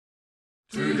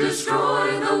to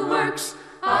destroy the works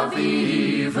of the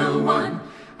evil one,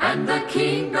 and the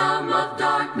kingdom of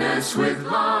darkness with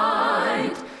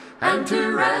light, and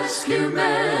to rescue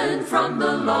men from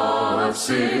the law of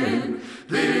sin.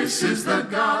 This is the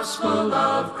gospel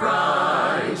of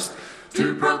Christ,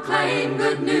 to proclaim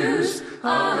good news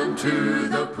unto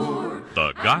the poor.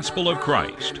 The gospel of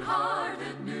Christ,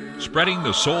 spreading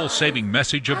the soul-saving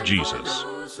message of Jesus.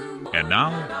 And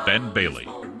now, Ben Bailey.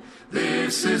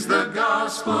 This is the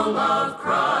gospel of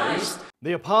Christ.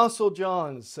 The Apostle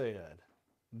John said,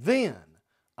 "Then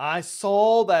I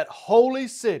saw that holy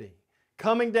city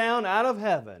coming down out of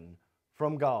heaven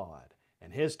from God,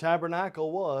 and His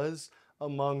tabernacle was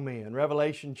among men."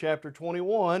 Revelation chapter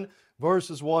 21,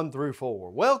 verses 1 through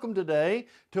 4. Welcome today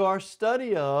to our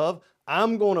study of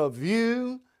I'm going to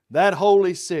view that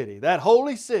holy city. That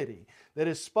holy city that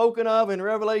is spoken of in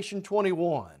Revelation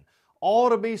 21 ought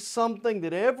to be something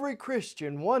that every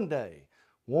Christian one day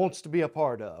wants to be a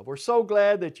part of. We're so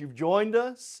glad that you've joined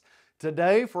us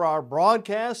today for our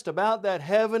broadcast about that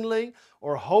heavenly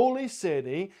or holy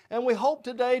city, and we hope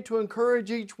today to encourage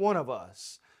each one of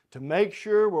us to make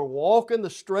sure we're walking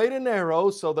the straight and narrow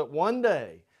so that one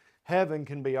day heaven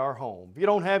can be our home. If you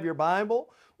don't have your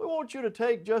Bible, we want you to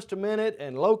take just a minute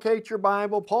and locate your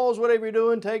Bible. Pause whatever you're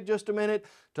doing, take just a minute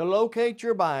to locate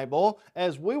your Bible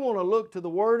as we want to look to the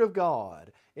Word of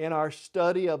God in our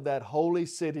study of that holy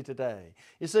city today.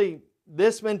 You see,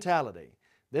 this mentality,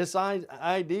 this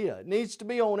idea needs to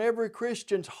be on every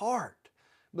Christian's heart.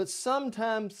 But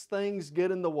sometimes things get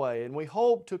in the way, and we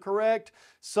hope to correct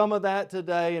some of that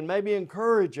today and maybe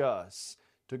encourage us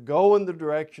to go in the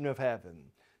direction of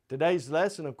heaven. Today's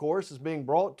lesson, of course, is being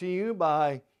brought to you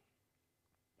by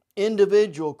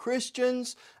individual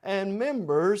Christians and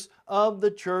members of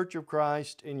the Church of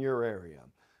Christ in your area.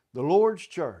 The Lord's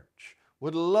Church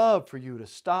would love for you to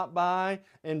stop by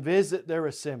and visit their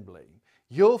assembly.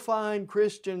 You'll find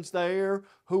Christians there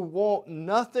who want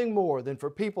nothing more than for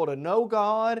people to know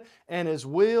God and His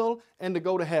will and to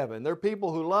go to heaven. They're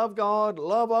people who love God,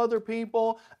 love other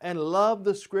people, and love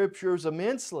the Scriptures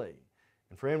immensely.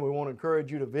 And friend, we want to encourage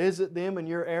you to visit them in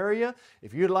your area.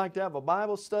 If you'd like to have a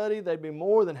Bible study, they'd be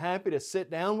more than happy to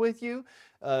sit down with you.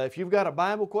 If you've got a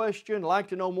Bible question, like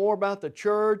to know more about the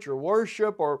church or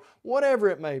worship or whatever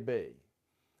it may be,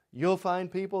 you'll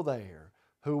find people there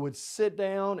who would sit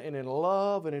down and in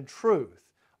love and in truth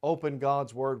open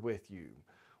God's Word with you.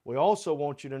 We also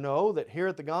want you to know that here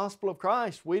at the Gospel of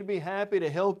Christ, we'd be happy to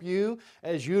help you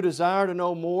as you desire to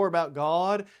know more about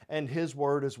God and His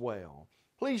Word as well.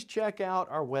 Please check out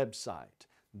our website,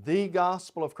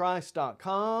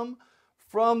 thegospelofchrist.com.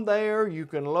 From there, you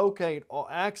can locate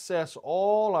or access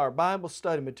all our Bible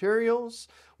study materials.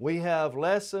 We have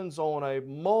lessons on a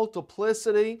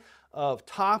multiplicity of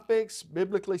topics,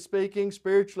 biblically speaking,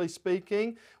 spiritually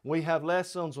speaking. We have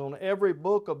lessons on every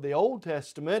book of the Old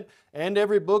Testament and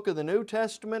every book of the New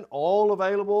Testament, all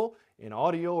available in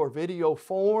audio or video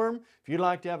form. If you'd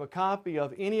like to have a copy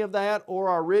of any of that or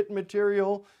our written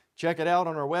material, check it out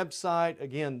on our website,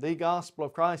 again,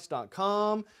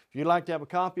 thegospelofchrist.com. If you'd like to have a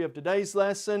copy of today's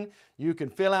lesson, you can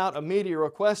fill out a media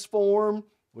request form.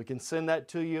 We can send that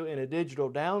to you in a digital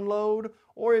download,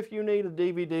 or if you need a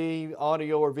DVD,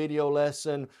 audio, or video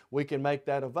lesson, we can make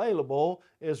that available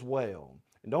as well.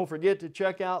 And don't forget to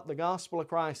check out the Gospel of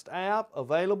Christ app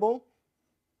available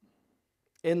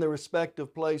in the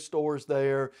respective Play stores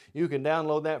there. You can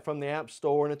download that from the App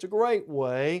Store, and it's a great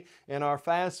way in our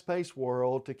fast-paced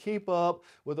world to keep up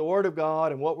with the Word of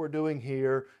God and what we're doing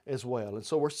here as well. And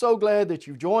so we're so glad that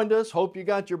you've joined us. Hope you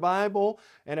got your Bible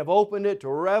and have opened it to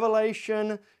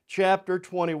Revelation chapter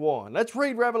 21. Let's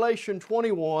read Revelation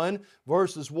 21,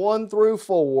 verses 1 through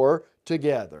 4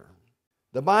 together.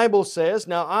 The Bible says,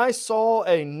 "Now I saw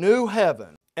a new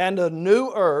heaven and a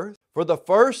new earth, for the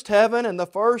first heaven and the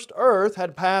first earth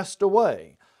had passed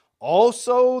away.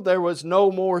 Also there was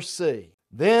no more sea.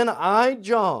 Then I,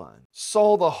 John,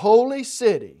 saw the holy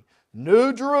city,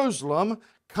 New Jerusalem,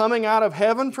 coming out of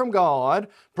heaven from God,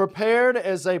 prepared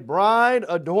as a bride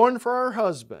adorned for her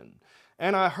husband.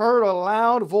 And I heard a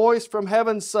loud voice from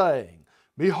heaven saying,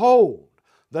 Behold,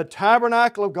 the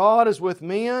tabernacle of God is with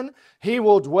men. He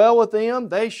will dwell with them.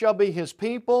 They shall be His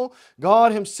people.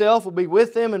 God Himself will be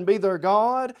with them and be their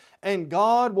God. And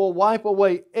God will wipe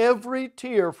away every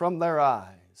tear from their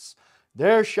eyes.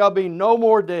 There shall be no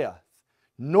more death,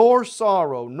 nor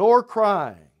sorrow, nor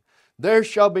crying. There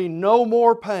shall be no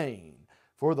more pain,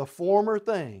 for the former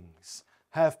things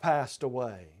have passed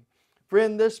away."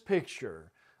 Friend, this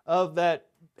picture of that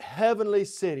heavenly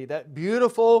city, that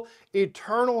beautiful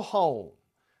eternal home,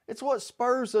 it's what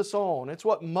spurs us on. It's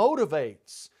what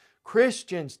motivates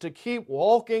Christians to keep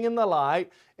walking in the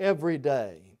light every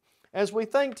day. As we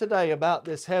think today about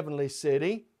this heavenly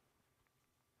city,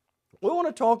 we want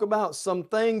to talk about some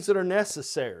things that are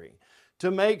necessary to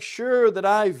make sure that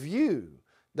I view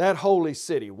that holy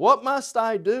city. What must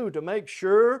I do to make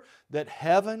sure that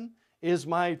heaven is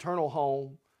my eternal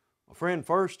home? Well, friend,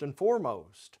 first and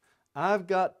foremost, I've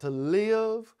got to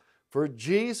live for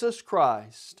Jesus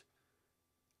Christ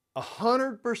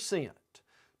 100%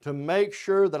 to make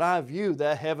sure that I view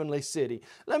that heavenly city.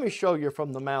 Let me show you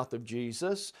from the mouth of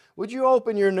Jesus. Would you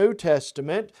open your New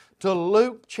Testament to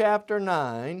Luke chapter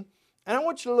 9? And I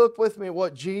want you to look with me at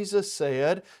what Jesus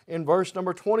said in verse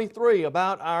number 23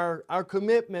 about our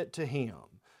commitment to Him.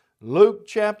 Luke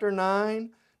chapter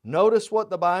 9, notice what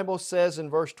the Bible says in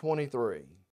verse 23.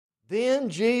 Then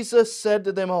Jesus said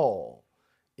to them all,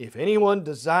 "If anyone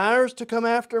desires to come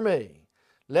after me,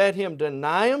 let him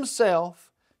deny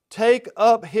himself, take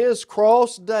up his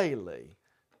cross daily,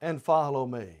 and follow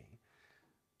me."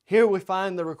 Here we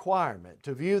find the requirement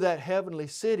to view that heavenly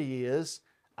city is,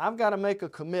 I've got to make a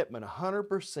commitment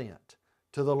 100%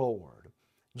 to the Lord.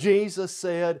 Jesus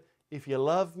said, if you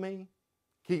love me,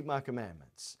 keep my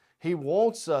commandments. He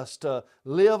wants us to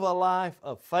live a life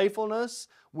of faithfulness.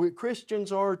 We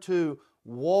Christians are to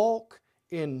walk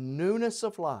in newness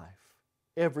of life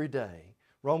every day.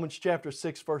 Romans chapter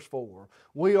 6 verse 4.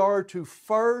 We are to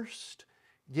first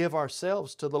give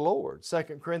ourselves to the Lord.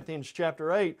 2 Corinthians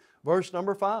chapter 8 verse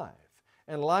number 5.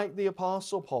 And like the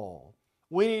Apostle Paul,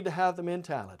 we need to have the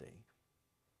mentality,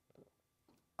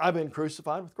 I've been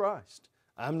crucified with Christ.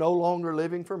 I'm no longer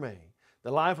living for me.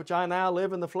 The life which I now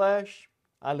live in the flesh,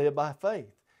 I live by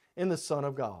faith in the Son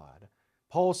of God.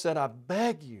 Paul said, I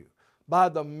beg you, by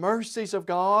the mercies of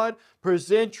God,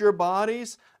 present your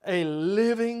bodies a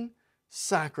living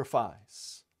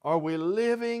sacrifice. Are we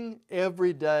living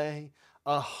every day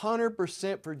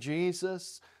 100% for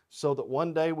Jesus so that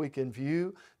one day we can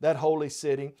view that holy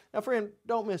city? Now friend,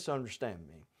 don't misunderstand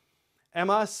me. Am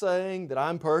I saying that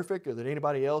I'm perfect or that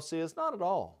anybody else is? Not at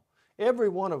all. Every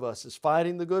one of us is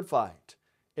fighting the good fight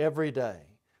every day.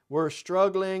 We're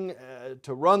struggling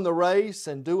to run the race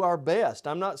and do our best.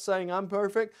 I'm not saying I'm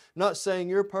perfect, not saying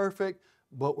you're perfect,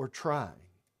 but we're trying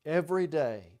every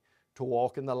day to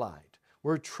walk in the light.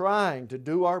 We're trying to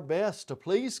do our best to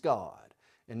please God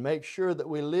and make sure that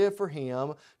we live for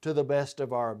Him to the best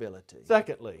of our ability.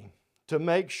 Secondly, to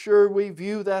make sure we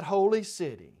view that holy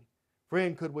city,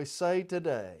 friend, could we say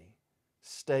today,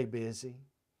 stay busy?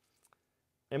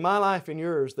 In my life and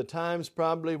yours, the times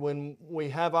probably when we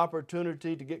have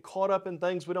opportunity to get caught up in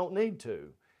things we don't need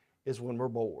to is when we're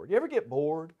bored. You ever get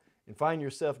bored and find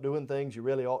yourself doing things you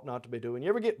really ought not to be doing? You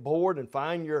ever get bored and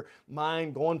find your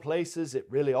mind going places it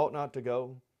really ought not to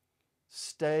go?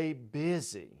 Stay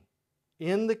busy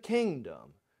in the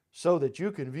kingdom so that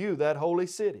you can view that holy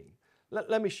city.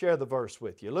 Let me share the verse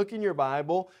with you. Look in your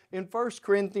Bible in 1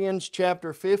 Corinthians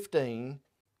chapter 15.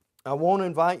 I want to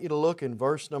invite you to look in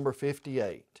verse number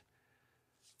 58.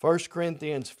 1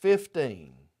 Corinthians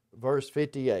 15, verse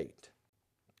 58.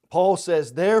 Paul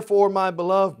says, "Therefore, my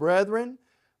beloved brethren,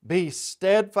 be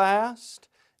steadfast,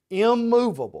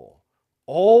 immovable,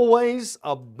 always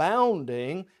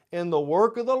abounding in the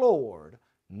work of the Lord,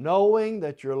 knowing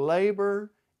that your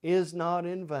labor is not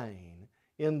in vain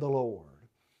in the Lord."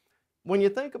 When you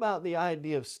think about the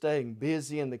idea of staying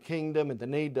busy in the kingdom and the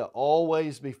need to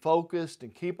always be focused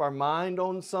and keep our mind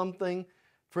on something,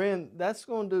 friend, that's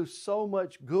going to do so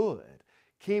much good,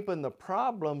 keeping the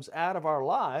problems out of our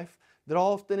life that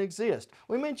often exist.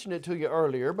 We mentioned it to you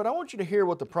earlier, but I want you to hear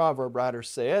what the proverb writer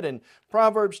said in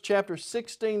Proverbs chapter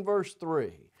 16, verse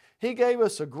 3. He gave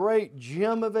us a great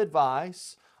gem of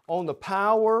advice on the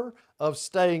power of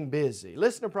staying busy.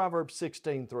 Listen to Proverbs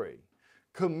 16:3.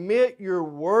 Commit your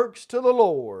works to the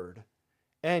Lord,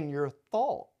 and your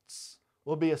thoughts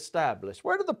will be established.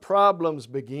 Where do the problems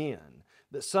begin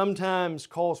that sometimes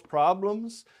cause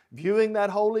problems viewing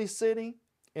that holy city?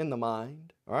 In the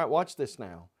mind. All right, watch this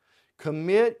now.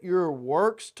 Commit your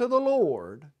works to the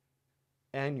Lord,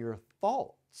 and your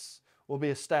thoughts will be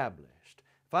established.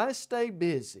 If I stay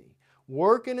busy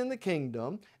working in the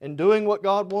kingdom and doing what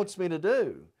God wants me to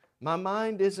do, my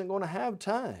mind isn't going to have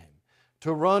time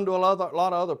to run to a lot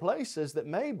of other places that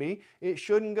maybe it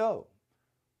shouldn't go.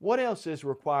 What else is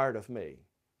required of me?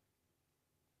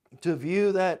 To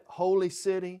view that holy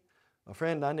city, my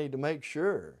friend, I need to make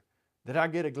sure that I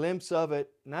get a glimpse of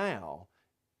it now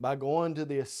by going to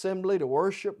the assembly to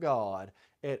worship God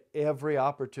at every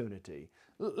opportunity.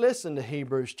 Listen to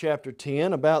Hebrews chapter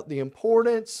 10 about the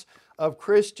importance of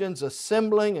Christians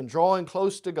assembling and drawing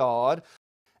close to God.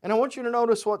 And I want you to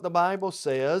notice what the Bible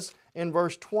says in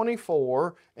verse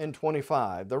 24 and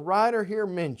 25. The writer here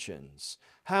mentions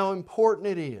how important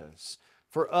it is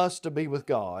for us to be with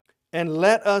God. And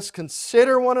let us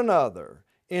consider one another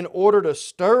in order to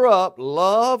stir up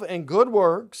love and good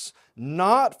works,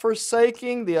 not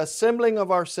forsaking the assembling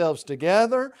of ourselves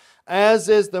together, as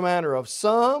is the manner of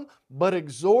some, but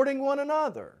exhorting one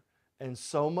another, and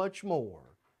so much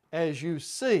more, as you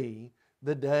see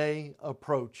the day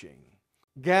approaching.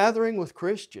 Gathering with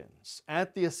Christians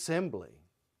at the assembly,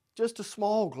 just a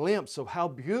small glimpse of how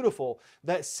beautiful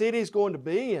that city is going to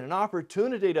be, and an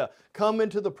opportunity to come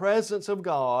into the presence of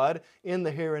God in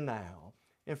the here and now.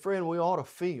 And friend, we ought to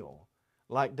feel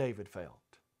like David felt.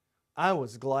 I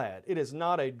was glad. It is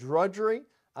not a drudgery.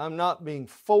 I'm not being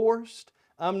forced.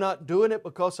 I'm not doing it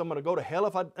because I'm going to go to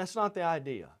hell. That's not the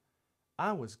idea.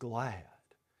 I was glad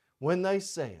when they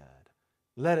said,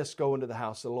 let us go into the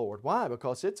house of the Lord. Why?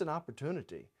 Because it's an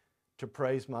opportunity to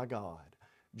praise my God.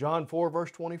 John 4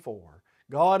 verse 24,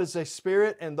 God is a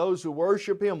spirit, and those who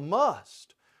worship Him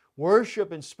must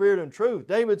worship in spirit and truth.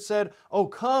 David said, oh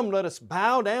come, let us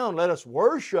bow down, let us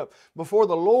worship before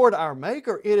the Lord our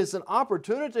Maker. It is an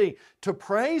opportunity to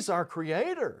praise our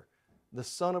Creator, the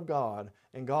Son of God,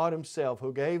 and God Himself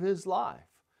who gave His life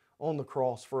on the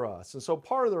cross for us. And so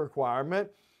part of the requirement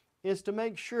is to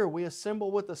make sure we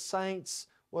assemble with the saints.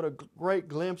 What a great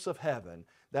glimpse of heaven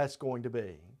that's going to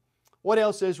be. What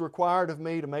else is required of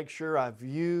me to make sure I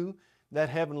view that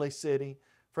heavenly city?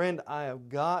 Friend, I have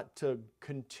got to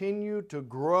continue to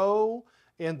grow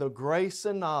in the grace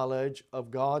and knowledge of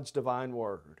God's divine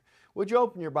Word. Would you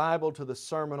open your Bible to the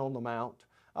Sermon on the Mount?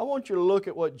 I want you to look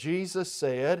at what Jesus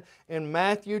said in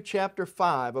Matthew chapter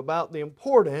 5 about the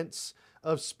importance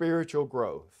of spiritual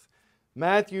growth.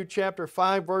 Matthew chapter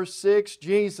 5 verse 6,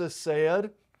 Jesus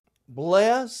said,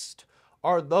 blessed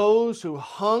are those who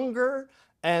hunger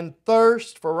and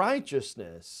thirst for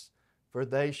righteousness, for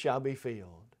they shall be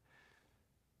filled.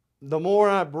 The more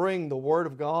I bring the Word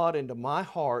of God into my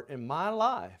heart and my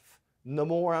life, the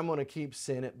more I'm going to keep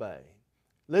sin at bay.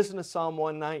 Listen to Psalm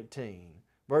 119,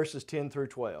 verses 10 through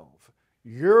 12.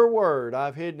 Your Word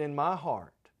I've hidden in my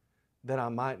heart, that I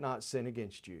might not sin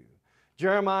against you.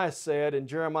 Jeremiah said in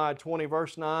Jeremiah 20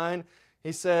 verse 9,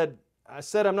 he said,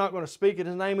 I'm not going to speak in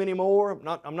His name anymore.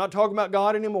 I'm not talking about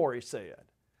God anymore, he said.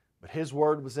 But His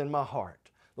Word was in my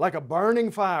heart. Like a burning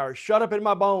fire shut up in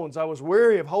my bones. I was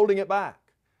weary of holding it back,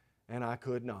 and I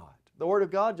could not. The Word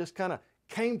of God just kind of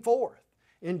came forth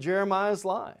in Jeremiah's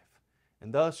life.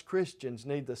 And thus Christians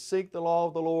need to seek the law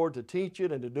of the Lord, to teach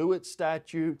it and to do its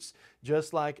statutes,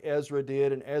 just like Ezra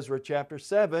did in Ezra chapter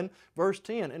 7, verse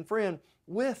 10. And friend,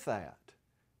 with that,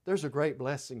 there's a great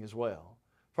blessing as well.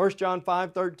 1 John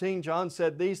 5:13, John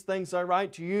said, these things I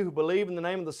write to you who believe in the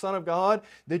name of the Son of God,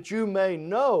 that you may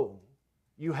know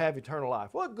you have eternal life.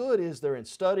 What good is there in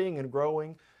studying and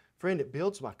growing? Friend, it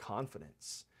builds my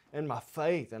confidence and my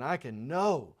faith, and I can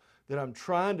know that I'm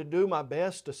trying to do my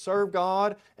best to serve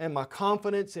God, and my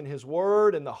confidence in His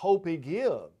Word and the hope He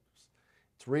gives.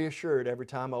 It's reassured every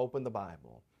time I open the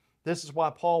Bible. This is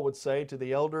why Paul would say to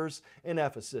the elders in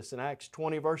Ephesus in Acts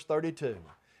 20 verse 32,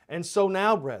 and so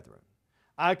now, brethren,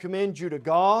 I commend you to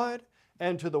God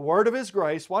and to the word of His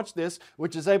grace, watch this,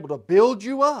 which is able to build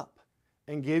you up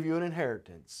and give you an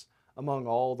inheritance among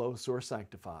all those who are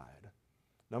sanctified.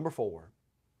 Number 4,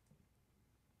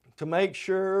 to make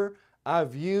sure I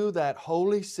view that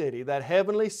holy city, that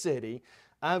heavenly city,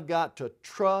 I've got to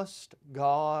trust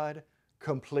God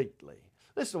completely.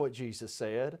 Listen to what Jesus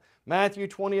said. Matthew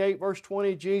 28 verse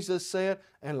 20, Jesus said,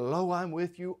 and lo, I'm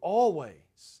with you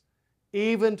always,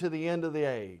 even to the end of the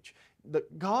age.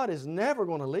 God is never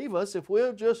going to leave us if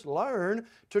we'll just learn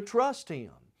to trust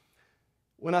Him.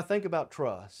 When I think about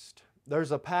trust,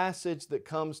 there's a passage that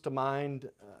comes to mind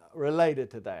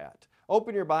related to that.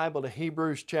 Open your Bible to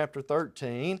Hebrews chapter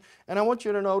 13, and I want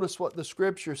you to notice what the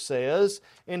Scripture says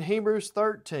in Hebrews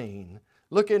 13.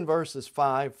 Look in verses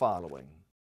 5 following.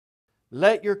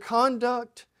 Let your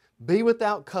conduct be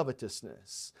without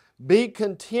covetousness. Be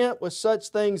content with such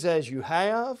things as you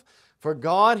have, for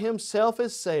God Himself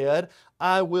has said,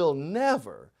 I will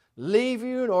never leave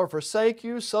you nor forsake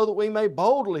you, so that we may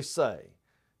boldly say,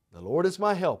 the Lord is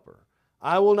my helper.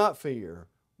 I will not fear.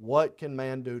 What can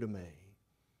man do to me?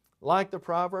 Like the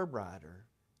proverb writer,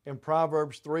 in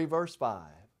Proverbs 3 verse 5,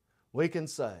 we can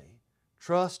say,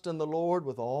 trust in the Lord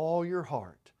with all your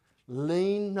heart.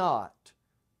 Lean not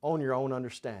on your own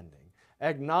understanding.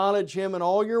 Acknowledge Him in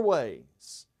all your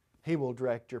ways. He will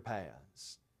direct your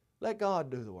paths. Let God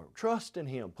do the work. Trust in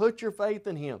Him. Put your faith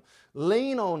in Him.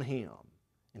 Lean on Him,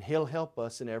 and He'll help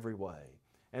us in every way.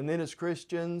 And then as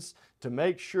Christians, to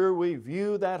make sure we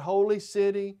view that holy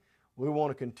city, We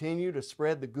want to continue to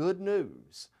spread the good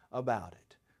news about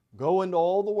it. Go into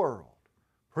all the world.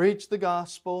 Preach the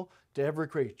gospel to every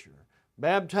creature.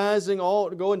 Baptizing all,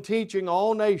 go and teaching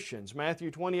all nations.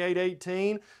 Matthew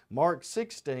 28:18, Mark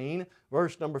 16,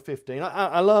 verse number 15.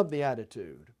 I love the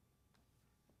attitude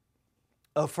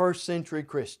of first century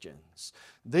Christians.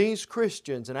 These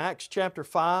Christians in Acts chapter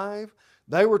 5,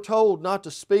 they were told not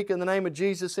to speak in the name of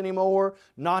Jesus anymore,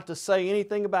 not to say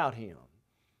anything about Him.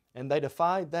 And they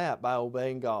defied that by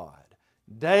obeying God.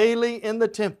 Daily in the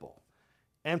temple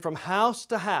and from house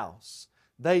to house,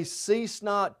 they ceased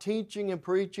not teaching and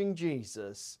preaching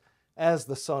Jesus as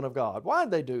the Son of God. Why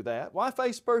did they do that? Why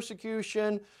face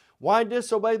persecution? Why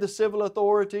disobey the civil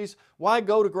authorities? Why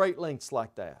go to great lengths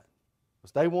like that?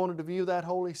 Because they wanted to view that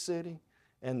holy city,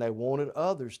 and they wanted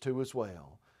others to as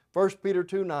well. 1 Peter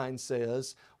 2:9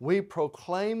 says, "We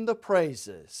proclaim the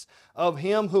praises of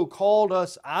Him who called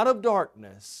us out of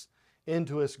darkness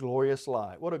into His glorious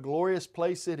light." What a glorious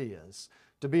place it is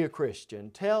to be a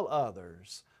Christian. Tell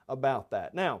others about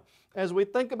that. Now, as we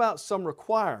think about some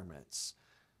requirements,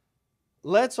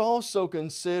 let's also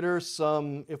consider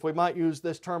some, if we might use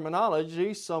this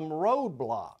terminology, some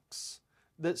roadblocks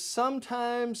that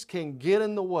sometimes can get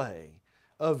in the way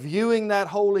of viewing that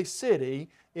holy city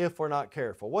if we're not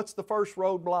careful. What's the first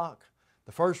roadblock?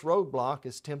 The first roadblock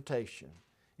is temptation.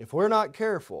 If we're not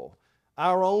careful,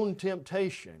 our own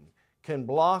temptation can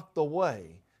block the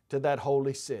way to that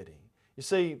holy city. You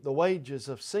see, the wages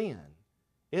of sin,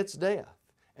 it's death.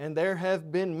 And there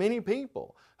have been many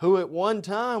people who at one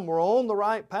time were on the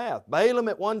right path. Balaam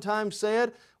at one time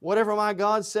said, "Whatever my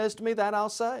God says to me, that I'll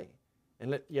say."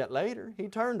 And yet later, he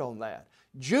turned on that.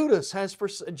 Judas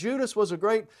was a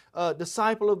great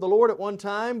disciple of the Lord at one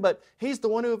time, but he's the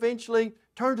one who eventually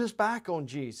turned his back on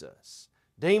Jesus.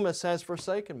 Demas has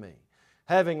forsaken me,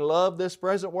 having loved this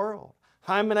present world.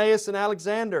 Hymenaeus and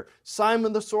Alexander,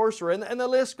 Simon the sorcerer, and the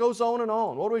list goes on and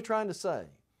on. What are we trying to say?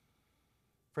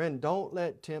 Friend, don't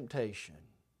let temptation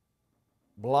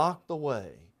block the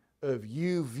way of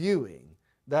you viewing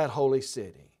that holy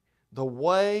city. The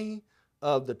way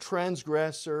of the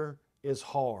transgressor is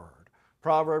hard.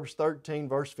 Proverbs 13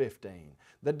 verse 15.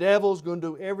 The devil's going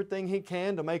to do everything he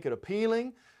can to make it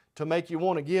appealing, to make you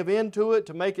want to give in to it,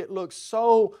 to make it look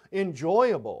so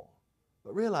enjoyable.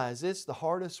 But realize it's the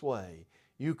hardest way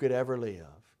you could ever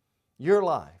live. Your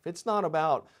life, it's not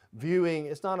about viewing,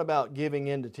 it's not about giving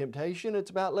in to temptation,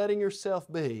 it's about letting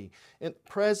yourself be in the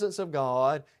presence of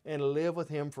God and live with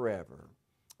Him forever.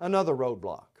 Another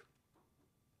roadblock.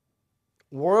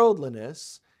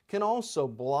 Worldliness can also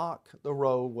block the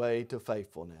roadway to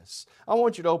faithfulness. I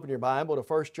want you to open your Bible to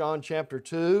 1 John chapter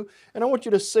 2, and I want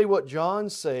you to see what John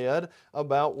said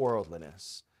about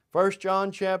worldliness. 1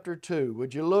 John chapter 2,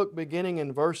 would you look beginning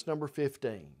in verse number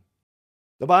 15.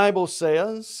 The Bible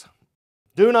says,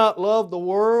 "Do not love the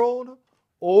world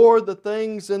or the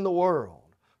things in the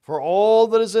world. For all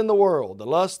that is in the world, the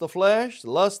lust of the flesh,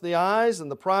 the lust of the eyes,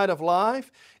 and the pride of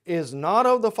life, is not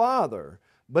of the Father,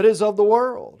 but is of the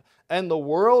world. And the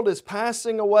world is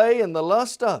passing away in the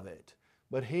lust of it.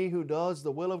 But he who does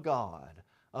the will of God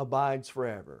abides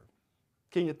forever."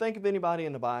 Can you think of anybody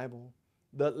in the Bible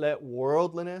that let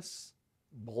worldliness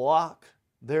block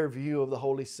their view of the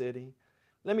holy city?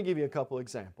 Let me give you a couple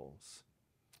examples.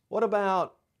 What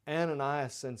about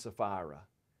Ananias and Sapphira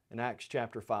in Acts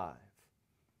chapter 5?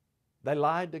 They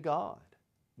lied to God.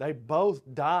 They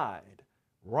both died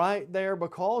right there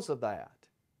because of that.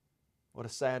 What a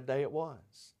sad day it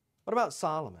was. What about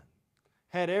Solomon?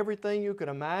 Had everything you could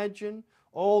imagine,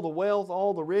 all the wealth,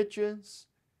 all the riches,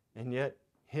 and yet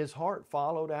his heart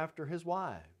followed after his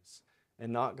wives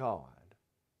and not God.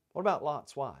 What about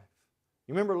Lot's wife?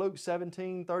 You remember Luke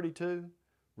 17:32?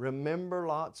 Remember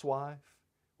Lot's wife?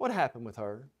 What happened with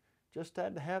her? Just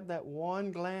had to have that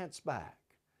one glance back.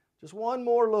 Just one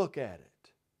more look at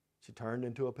it. She turned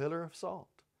into a pillar of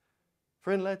salt.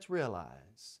 Friend, let's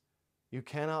realize you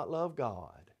cannot love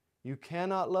God. You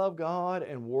cannot love God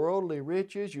and worldly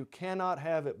riches. You cannot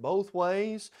have it both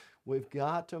ways. We've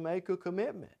got to make a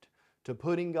commitment to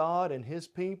putting God and His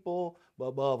people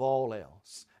above all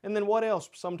else. And then what else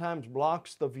sometimes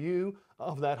blocks the view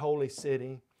of that holy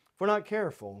city? If we're not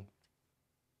careful,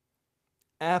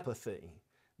 apathy.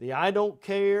 The "I don't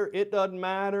care, it doesn't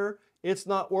matter, it's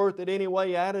not worth it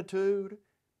anyway" attitude.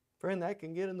 Friend, that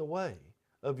can get in the way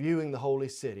of viewing the holy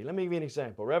city. Let me give you an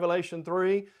example. Revelation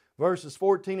 3, verses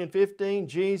 14 and 15,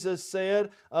 Jesus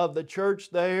said of the church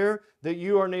there that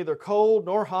you are neither cold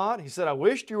nor hot. He said, "I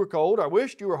wished you were cold, I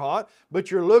wished you were hot,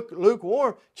 but you're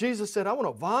lukewarm." Jesus said, "I want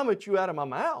to vomit you out of my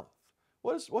mouth."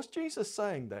 What's Jesus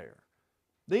saying there?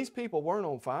 These people weren't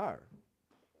on fire.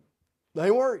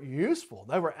 They weren't useful.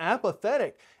 They were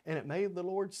apathetic, and it made the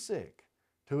Lord sick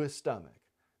to His stomach.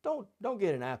 Don't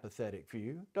get an apathetic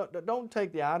view. Don't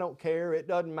take the I don't care, it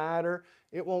doesn't matter,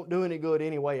 it won't do any good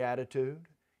anyway attitude.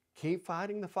 Keep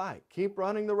fighting the fight. Keep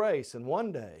running the race, and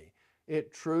one day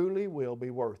it truly will be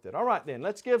worth it. All right then,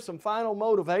 let's give some final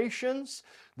motivations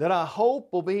that I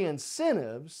hope will be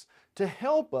incentives to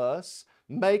help us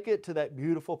make it to that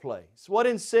beautiful place. What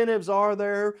incentives are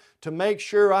there to make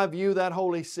sure I view that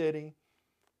holy city?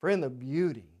 Friend, the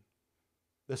beauty,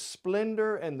 the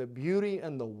splendor and the beauty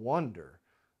and the wonder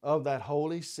of that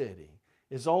holy city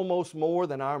is almost more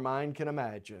than our mind can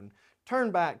imagine.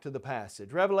 Turn back to the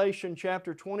passage, Revelation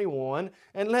chapter 21,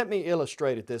 and let me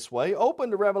illustrate it this way. Open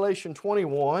to Revelation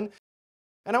 21,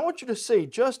 and I want you to see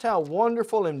just how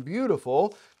wonderful and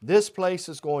beautiful this place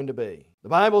is going to be. The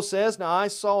Bible says, "Now I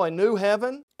saw a new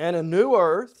heaven and a new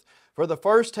earth, for the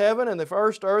first heaven and the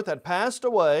first earth had passed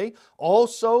away,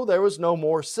 also there was no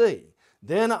more sea.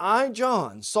 Then I,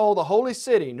 John, saw the holy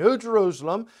city, New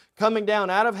Jerusalem, coming down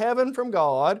out of heaven from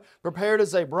God, prepared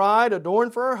as a bride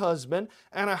adorned for her husband.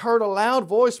 And I heard a loud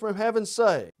voice from heaven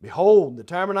say, Behold, the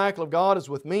tabernacle of God is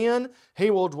with men.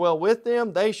 He will dwell with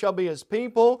them. They shall be His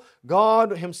people.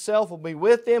 God Himself will be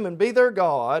with them and be their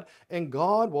God. And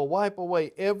God will wipe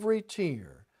away every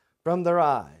tear from their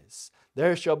eyes.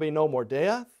 There shall be no more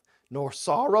death, nor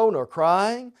sorrow, nor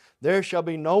crying. There shall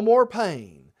be no more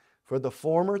pain, for the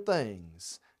former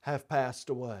things have passed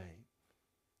away."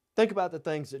 Think about the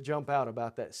things that jump out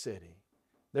about that city.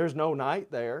 There's no night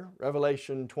there.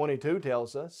 Revelation 22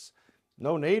 tells us.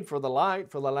 No need for the light,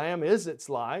 for the Lamb is its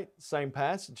light. Same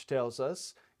passage tells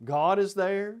us. God is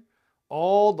there.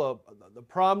 All the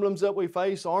problems that we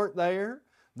face aren't there.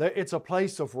 It's a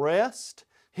place of rest.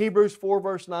 Hebrews 4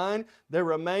 verse 9, there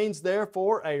remains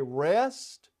therefore a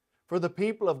rest for the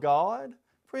people of God.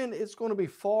 Friend, it's going to be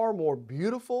far more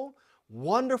beautiful,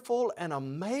 wonderful, and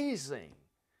amazing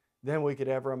than we could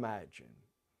ever imagine.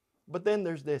 But then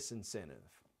there's this incentive.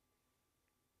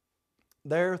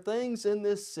 There are things in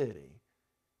this city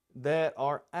that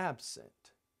are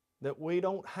absent, that we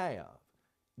don't have,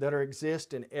 that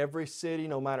exist in every city,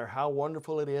 no matter how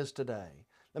wonderful it is today.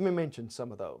 Let me mention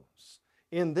some of those.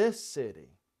 In this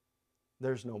city,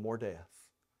 there's no more death.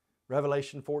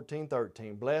 Revelation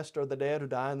 14:13, "Blessed are the dead who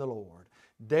die in the Lord."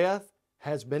 Death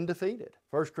has been defeated.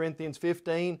 1 Corinthians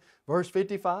 15 verse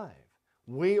 55.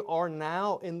 We are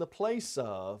now in the place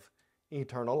of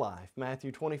eternal life.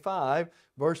 Matthew 25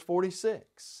 verse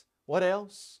 46. What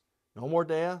else? No more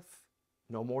death,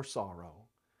 no more sorrow.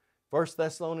 1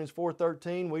 Thessalonians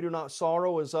 4:13, "We do not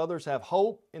sorrow as others have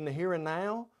hope in the here and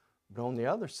now." But on the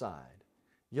other side,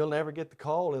 you'll never get the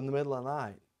call in the middle of the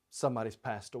night, somebody's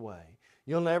passed away.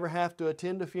 You'll never have to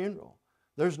attend a funeral.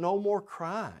 There's no more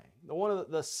crying.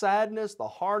 The sadness, the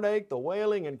heartache, the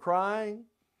wailing and crying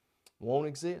won't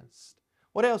exist.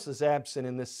 What else is absent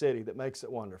in this city that makes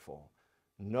it wonderful?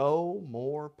 No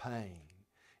more pain.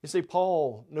 You see,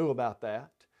 Paul knew about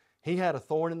that. He had a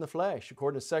thorn in the flesh,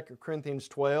 according to 2 Corinthians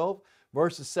 12,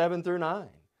 verses 7 through 9.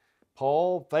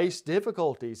 Paul faced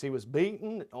difficulties. He was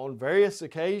beaten on various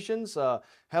occasions,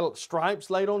 had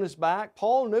stripes laid on his back.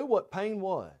 Paul knew what pain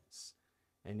was.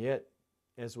 And yet,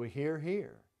 as we hear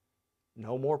here,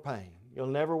 no more pain. You'll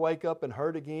never wake up and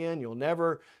hurt again. You'll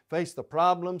never face the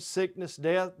problems, sickness,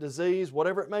 death, disease,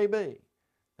 whatever it may be.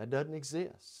 That doesn't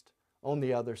exist on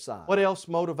the other side. What else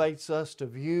motivates us to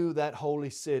view that holy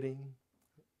city?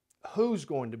 Who's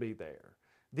going to be there?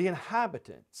 The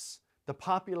inhabitants, the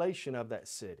population of that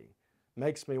city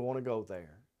makes me want to go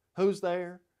there. Who's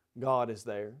there? God is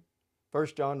there.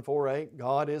 1 John 4:8,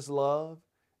 God is love,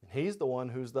 and He's the one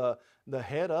who's the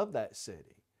head of that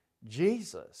city.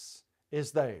 Jesus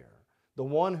is there, the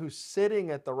one who's sitting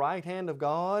at the right hand of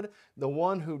God, the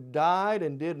one who died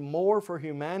and did more for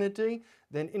humanity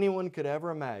than anyone could ever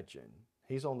imagine.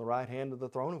 He's on the right hand of the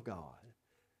throne of God.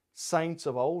 Saints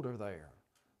of old are there.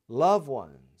 Loved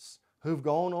ones who've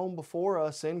gone on before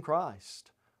us in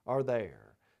Christ are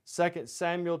there. 2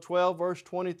 Samuel 12 verse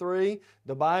 23,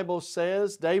 the Bible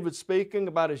says, David speaking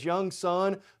about his young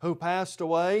son who passed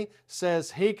away,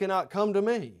 says, "He cannot come to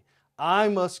me. I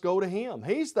must go to Him."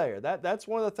 He's there. That's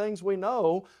one of the things we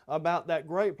know about that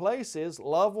great place is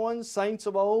loved ones, saints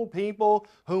of old, people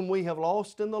whom we have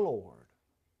lost in the Lord.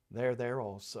 They're there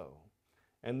also.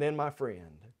 And then, my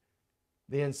friend,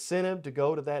 the incentive to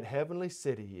go to that heavenly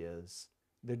city is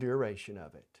the duration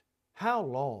of it. How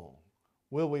long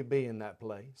will we be in that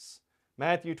place?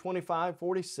 Matthew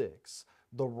 25:46,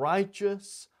 "The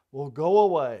righteous will go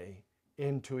away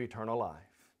into eternal life."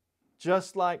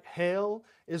 Just like hell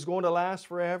is going to last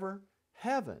forever,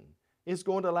 heaven is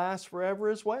going to last forever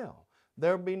as well.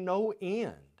 There will be no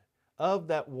end of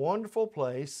that wonderful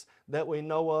place that we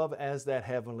know of as that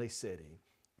heavenly city.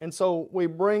 And so we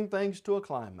bring things to a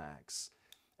climax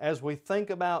as we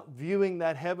think about viewing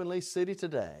that heavenly city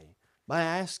today by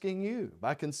asking you,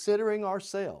 by considering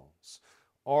ourselves,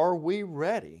 are we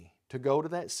ready to go to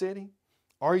that city?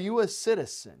 Are you a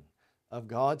citizen of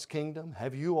God's kingdom?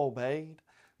 Have you obeyed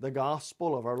the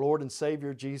gospel of our Lord and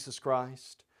Savior Jesus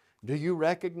Christ? Do you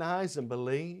recognize and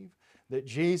believe that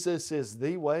Jesus is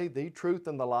the way, the truth,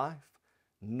 and the life?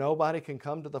 Nobody can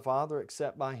come to the Father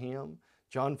except by Him.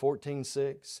 John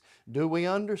 14:6. Do we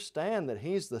understand that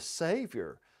He's the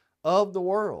Savior of the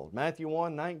world? Matthew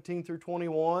 1:19 through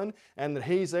 21. And that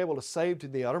He's able to save to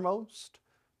the uttermost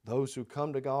those who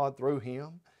come to God through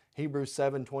Him. Hebrews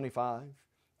 7:25.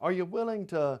 Are you willing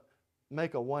to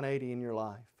make a 180 in your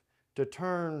life? To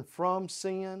turn from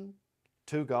sin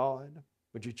to God?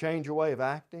 Would you change your way of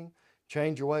acting?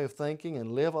 Change your way of thinking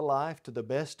and live a life to the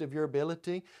best of your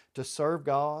ability to serve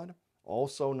God,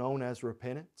 also known as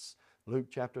repentance? Luke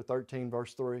chapter 13,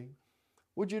 verse 3.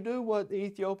 Would you do what the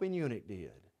Ethiopian eunuch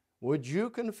did? Would you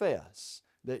confess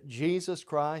that Jesus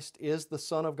Christ is the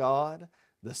Son of God,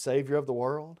 the Savior of the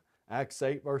world? Acts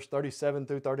 8, verse 37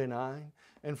 through 39.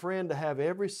 And friend, to have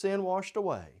every sin washed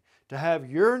away, to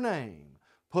have your name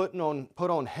put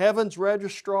on heaven's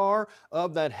registrar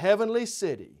of that heavenly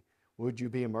city, would you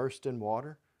be immersed in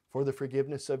water for the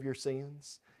forgiveness of your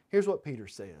sins? Here's what Peter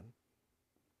said.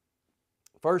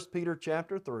 1 Peter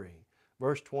chapter 3,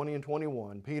 verse 20 and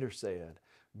 21, Peter said,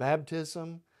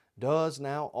 baptism does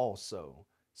now also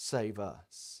save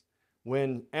us.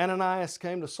 When Ananias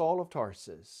came to Saul of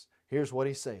Tarsus, here's what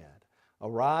he said,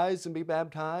 arise and be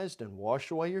baptized and wash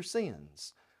away your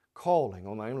sins, calling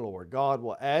on the name of the Lord. God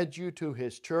will add you to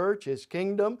His church, His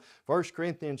kingdom. 1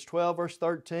 Corinthians 12, verse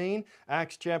 13,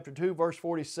 Acts chapter 2, verse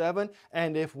 47.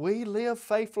 And if we live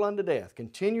faithful unto death,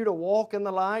 continue to walk in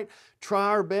the light, try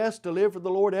our best to live for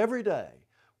the Lord every day,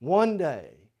 one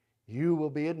day you will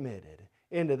be admitted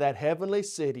into that heavenly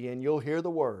city and you'll hear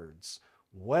the words,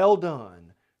 well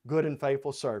done, good and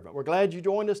faithful servant. We're glad you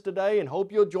joined us today and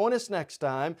hope you'll join us next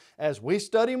time as we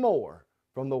study more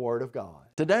from the Word of God.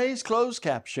 Today's closed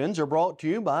captions are brought to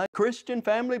you by Christian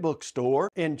Family Bookstore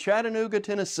in Chattanooga,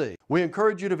 Tennessee. We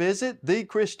encourage you to visit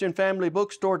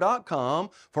thechristianfamilybookstore.com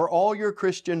for all your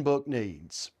Christian book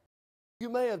needs. You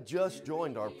may have just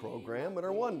joined our program and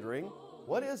are wondering,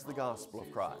 what is the Gospel of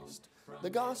Christ? The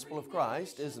Gospel of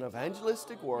Christ is an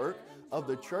evangelistic work of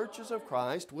the churches of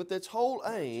Christ with its whole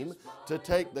aim to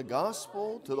take the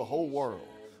gospel to the whole world.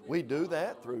 We do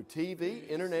that through TV,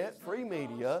 internet, free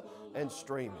media, and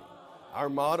streaming. Our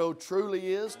motto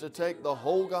truly is to take the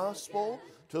whole gospel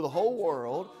to the whole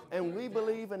world, and we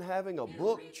believe in having a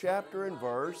book, chapter, and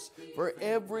verse for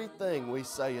everything we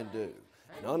say and do.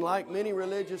 And unlike many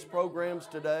religious programs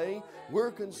today,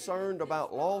 we're concerned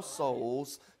about lost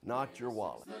souls, not your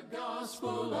wallet.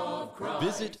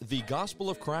 Visit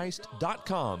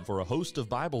thegospelofchrist.com for a host of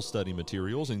Bible study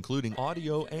materials, including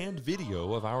audio and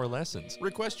video of our lessons.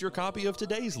 Request your copy of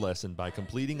today's lesson by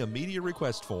completing a media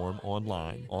request form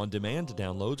online. On-demand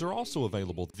downloads are also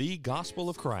available at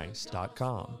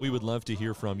thegospelofchrist.com. We would love to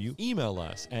hear from you. Email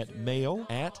us at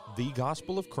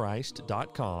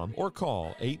mail@thegospelofchrist.com or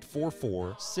call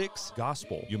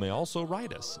 844-6-GOSPEL. You may also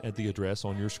write us at the address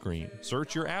on your screen.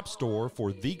 Search your app store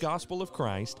for The Gospel of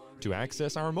Christ to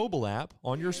access our mobile app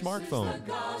on your smartphone.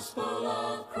 The Gospel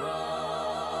of Christ.